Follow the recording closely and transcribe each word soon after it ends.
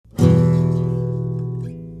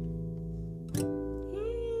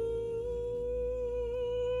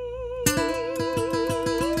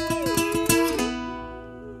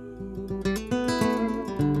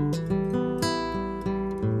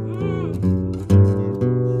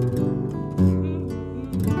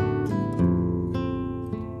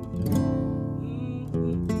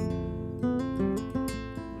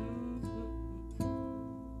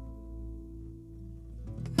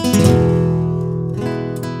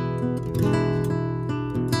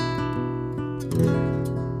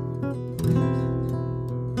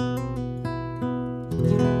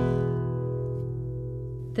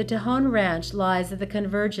The Tejon Ranch lies at the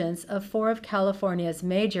convergence of four of California's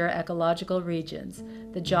major ecological regions: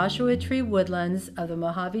 the Joshua Tree woodlands of the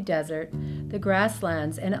Mojave Desert, the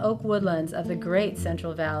grasslands and oak woodlands of the Great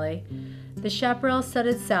Central Valley, the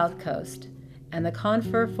chaparral-studded South Coast, and the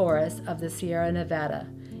conifer forests of the Sierra Nevada.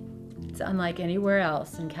 It's unlike anywhere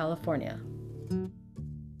else in California.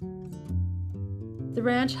 The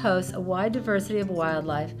ranch hosts a wide diversity of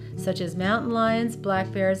wildlife, such as mountain lions, black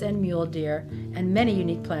bears, and mule deer, and many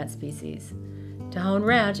unique plant species. Tejon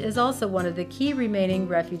Ranch is also one of the key remaining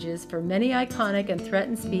refuges for many iconic and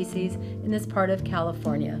threatened species in this part of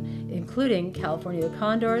California, including California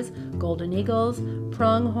condors, golden eagles,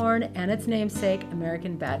 pronghorn, and its namesake,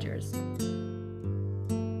 American badgers.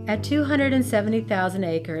 At 270,000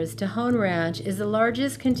 acres, Tejon Ranch is the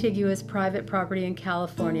largest contiguous private property in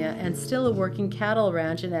California and still a working cattle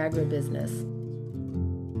ranch and agribusiness.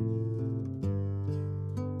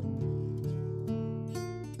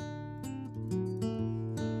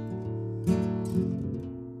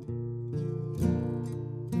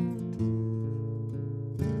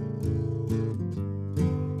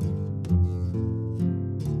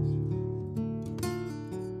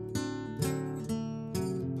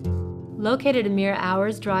 Located a mere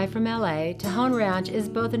hour's drive from LA, Tejon Ranch is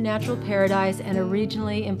both a natural paradise and a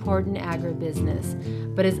regionally important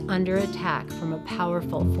agribusiness, but is under attack from a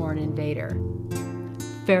powerful foreign invader: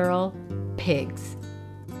 feral pigs.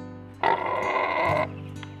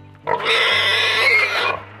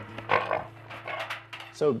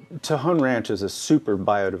 So Tejon Ranch is a super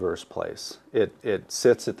biodiverse place. It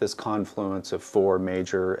sits at this confluence of four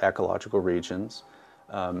major ecological regions,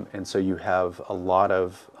 and so you have a lot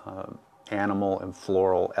of animal and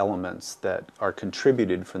floral elements that are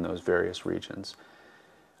contributed from those various regions.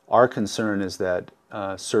 Our concern is that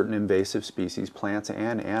certain invasive species, plants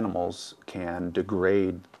and animals, can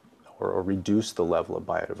degrade or reduce the level of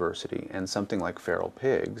biodiversity, and something like feral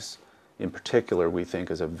pigs in particular we think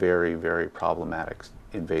is a very, very problematic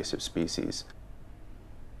invasive species.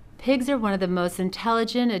 Pigs are one of the most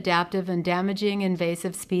intelligent, adaptive, and damaging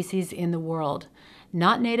invasive species in the world.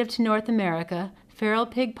 Not native to North America, feral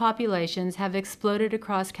pig populations have exploded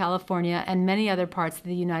across California and many other parts of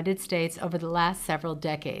the United States over the last several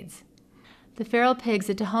decades. The feral pigs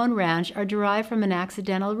at Tejon Ranch are derived from an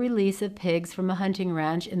accidental release of pigs from a hunting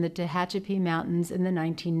ranch in the Tehachapi Mountains in the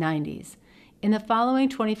 1990s. In the following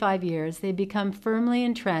 25 years, they become firmly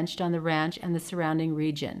entrenched on the ranch and the surrounding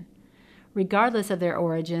region. Regardless of their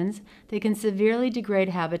origins, they can severely degrade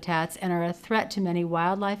habitats and are a threat to many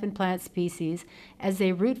wildlife and plant species as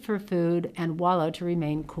they root for food and wallow to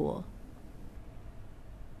remain cool.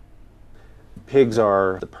 Pigs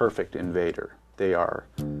are the perfect invader. They are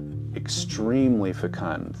extremely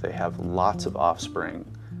fecund. They have lots of offspring.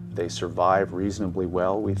 They survive reasonably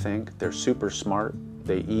well, we think. They're super smart.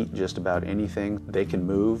 They eat just about anything. They can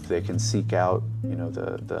move. They can seek out,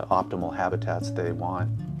 the optimal habitats they want.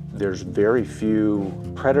 There's very few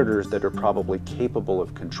predators that are probably capable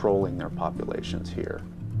of controlling their populations here.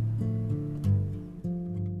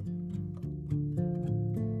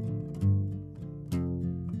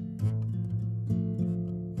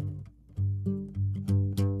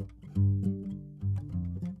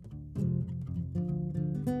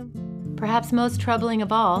 Perhaps most troubling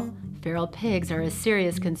of all, feral pigs are a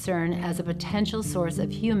serious concern as a potential source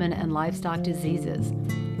of human and livestock diseases,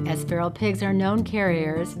 as feral pigs are known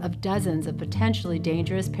carriers of dozens of potentially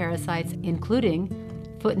dangerous parasites, including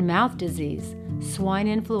foot and mouth disease, swine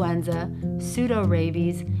influenza,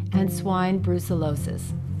 pseudorabies, and swine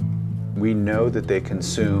brucellosis. We know that they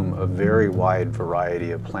consume a very wide variety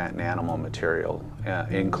of plant and animal material,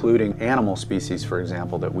 including animal species, for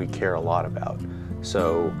example, that we care a lot about.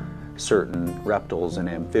 So certain reptiles and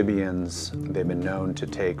amphibians, they've been known to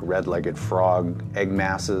take red-legged frog egg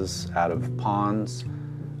masses out of ponds.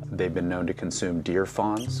 They've been known to consume deer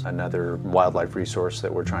fawns, another wildlife resource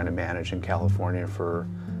that we're trying to manage in California for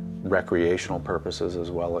recreational purposes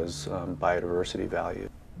as well as biodiversity value.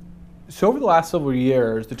 So over the last several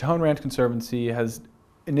years, the Tejon Ranch Conservancy has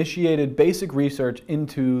initiated basic research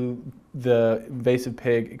into the invasive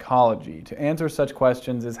pig ecology to answer such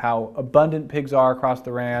questions as how abundant pigs are across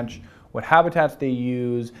the ranch, what habitats they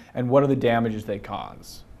use, and what are the damages they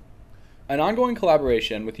cause. An ongoing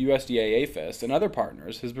collaboration with USDA APHIS and other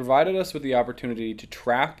partners has provided us with the opportunity to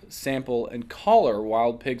trap, sample, and collar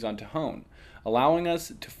wild pigs on Tejon, allowing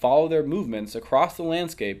us to follow their movements across the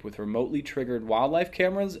landscape with remotely triggered wildlife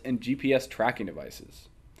cameras and GPS tracking devices.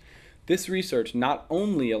 This research not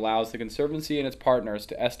only allows the Conservancy and its partners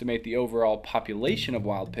to estimate the overall population of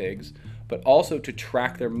wild pigs, but also to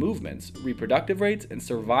track their movements, reproductive rates, and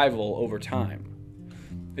survival over time.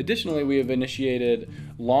 Additionally, we have initiated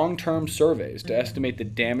long-term surveys to estimate the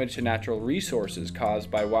damage to natural resources caused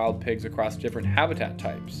by wild pigs across different habitat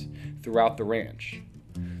types throughout the ranch.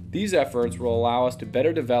 These efforts will allow us to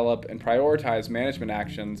better develop and prioritize management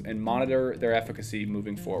actions and monitor their efficacy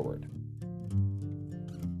moving forward.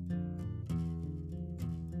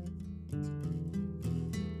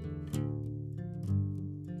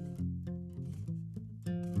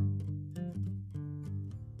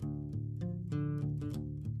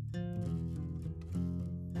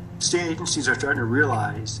 State agencies are starting to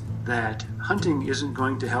realize that hunting isn't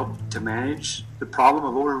going to help to manage the problem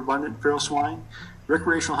of overabundant feral swine.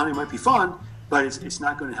 Recreational hunting might be fun, but it's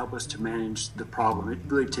not going to help us to manage the problem. It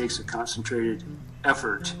really takes a concentrated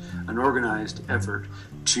effort, an organized effort,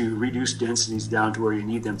 to reduce densities down to where you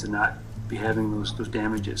need them to not be having those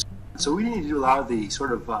damages. So we need to do a lot of the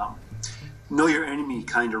sort of know your enemy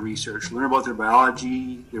kind of research, learn about their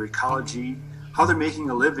biology, their ecology, how they're making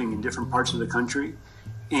a living in different parts of the country.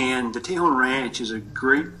 And the Tejon Ranch is a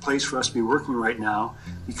great place for us to be working right now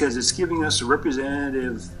because it's giving us a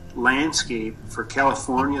representative landscape for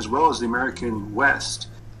California as well as the American West.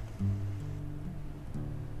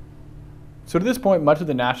 So to this point, much of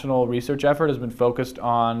the national research effort has been focused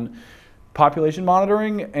on population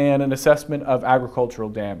monitoring and an assessment of agricultural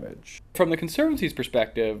damage. From the Conservancy's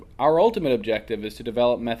perspective, our ultimate objective is to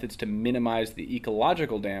develop methods to minimize the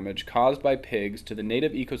ecological damage caused by pigs to the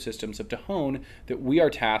native ecosystems of Tejon that we are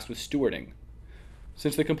tasked with stewarding.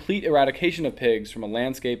 Since the complete eradication of pigs from a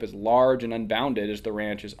landscape as large and unbounded as the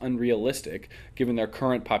ranch is unrealistic given their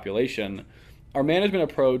current population, our management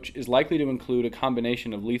approach is likely to include a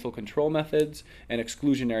combination of lethal control methods and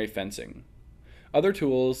exclusionary fencing. Other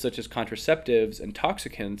tools, such as contraceptives and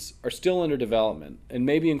toxicants, are still under development and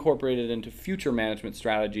may be incorporated into future management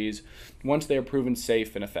strategies once they are proven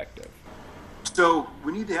safe and effective. So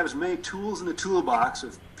we need to have as many tools in the toolbox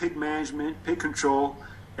of pig management, pig control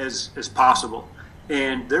as possible.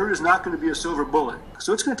 And there is not going to be a silver bullet.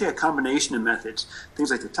 So it's going to take a combination of methods,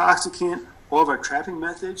 things like the toxicant, all of our trapping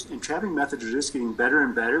methods, and trapping methods are just getting better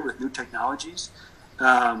and better with new technologies.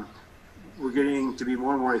 We're getting to be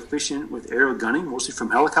more and more efficient with aerial gunning, mostly from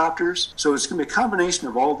helicopters. So it's going to be a combination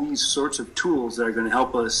of all these sorts of tools that are going to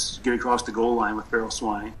help us get across the goal line with feral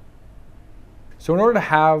swine. So in order to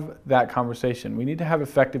have that conversation, we need to have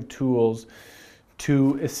effective tools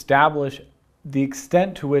to establish the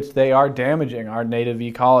extent to which they are damaging our native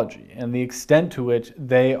ecology and the extent to which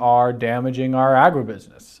they are damaging our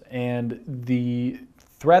agribusiness and the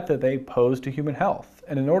threat that they pose to human health.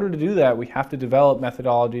 And in order to do that, we have to develop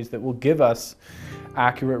methodologies that will give us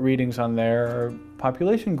accurate readings on their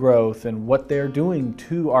population growth and what they're doing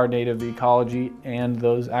to our native ecology and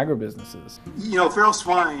those agribusinesses. You know, feral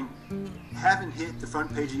swine haven't hit the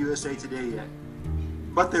front page of USA Today yet,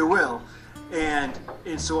 but they will. And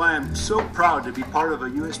so I am so proud to be part of a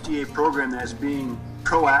USDA program that's being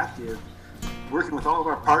proactive, working with all of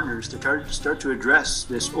our partners to start to address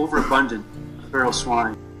this overabundant feral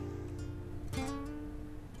swine.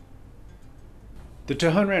 The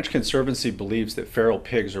Tejon Ranch Conservancy believes that feral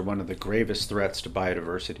pigs are one of the gravest threats to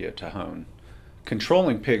biodiversity at Tejon.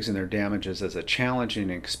 Controlling pigs and their damages is a challenging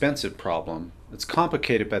and expensive problem. It's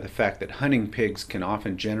complicated by the fact that hunting pigs can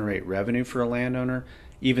often generate revenue for a landowner,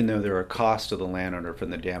 even though there are costs to the landowner from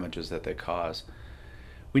the damages that they cause.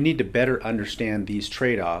 We need to better understand these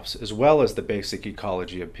trade-offs as well as the basic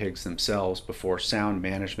ecology of pigs themselves before sound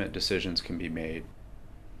management decisions can be made.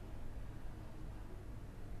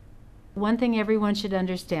 One thing everyone should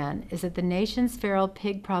understand is that the nation's feral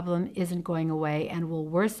pig problem isn't going away and will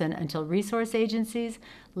worsen until resource agencies,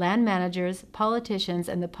 land managers, politicians,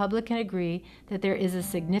 and the public can agree that there is a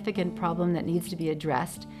significant problem that needs to be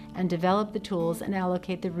addressed and develop the tools and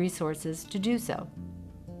allocate the resources to do so.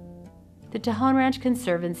 The Tejon Ranch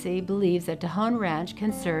Conservancy believes that Tejon Ranch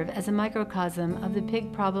can serve as a microcosm of the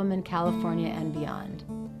pig problem in California and beyond.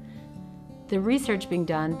 The research being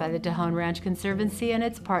done by the Tejon Ranch Conservancy and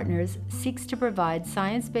its partners seeks to provide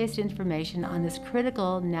science-based information on this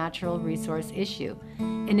critical natural resource issue,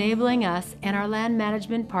 enabling us and our land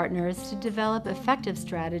management partners to develop effective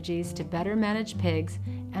strategies to better manage pigs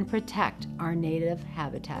and protect our native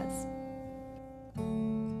habitats.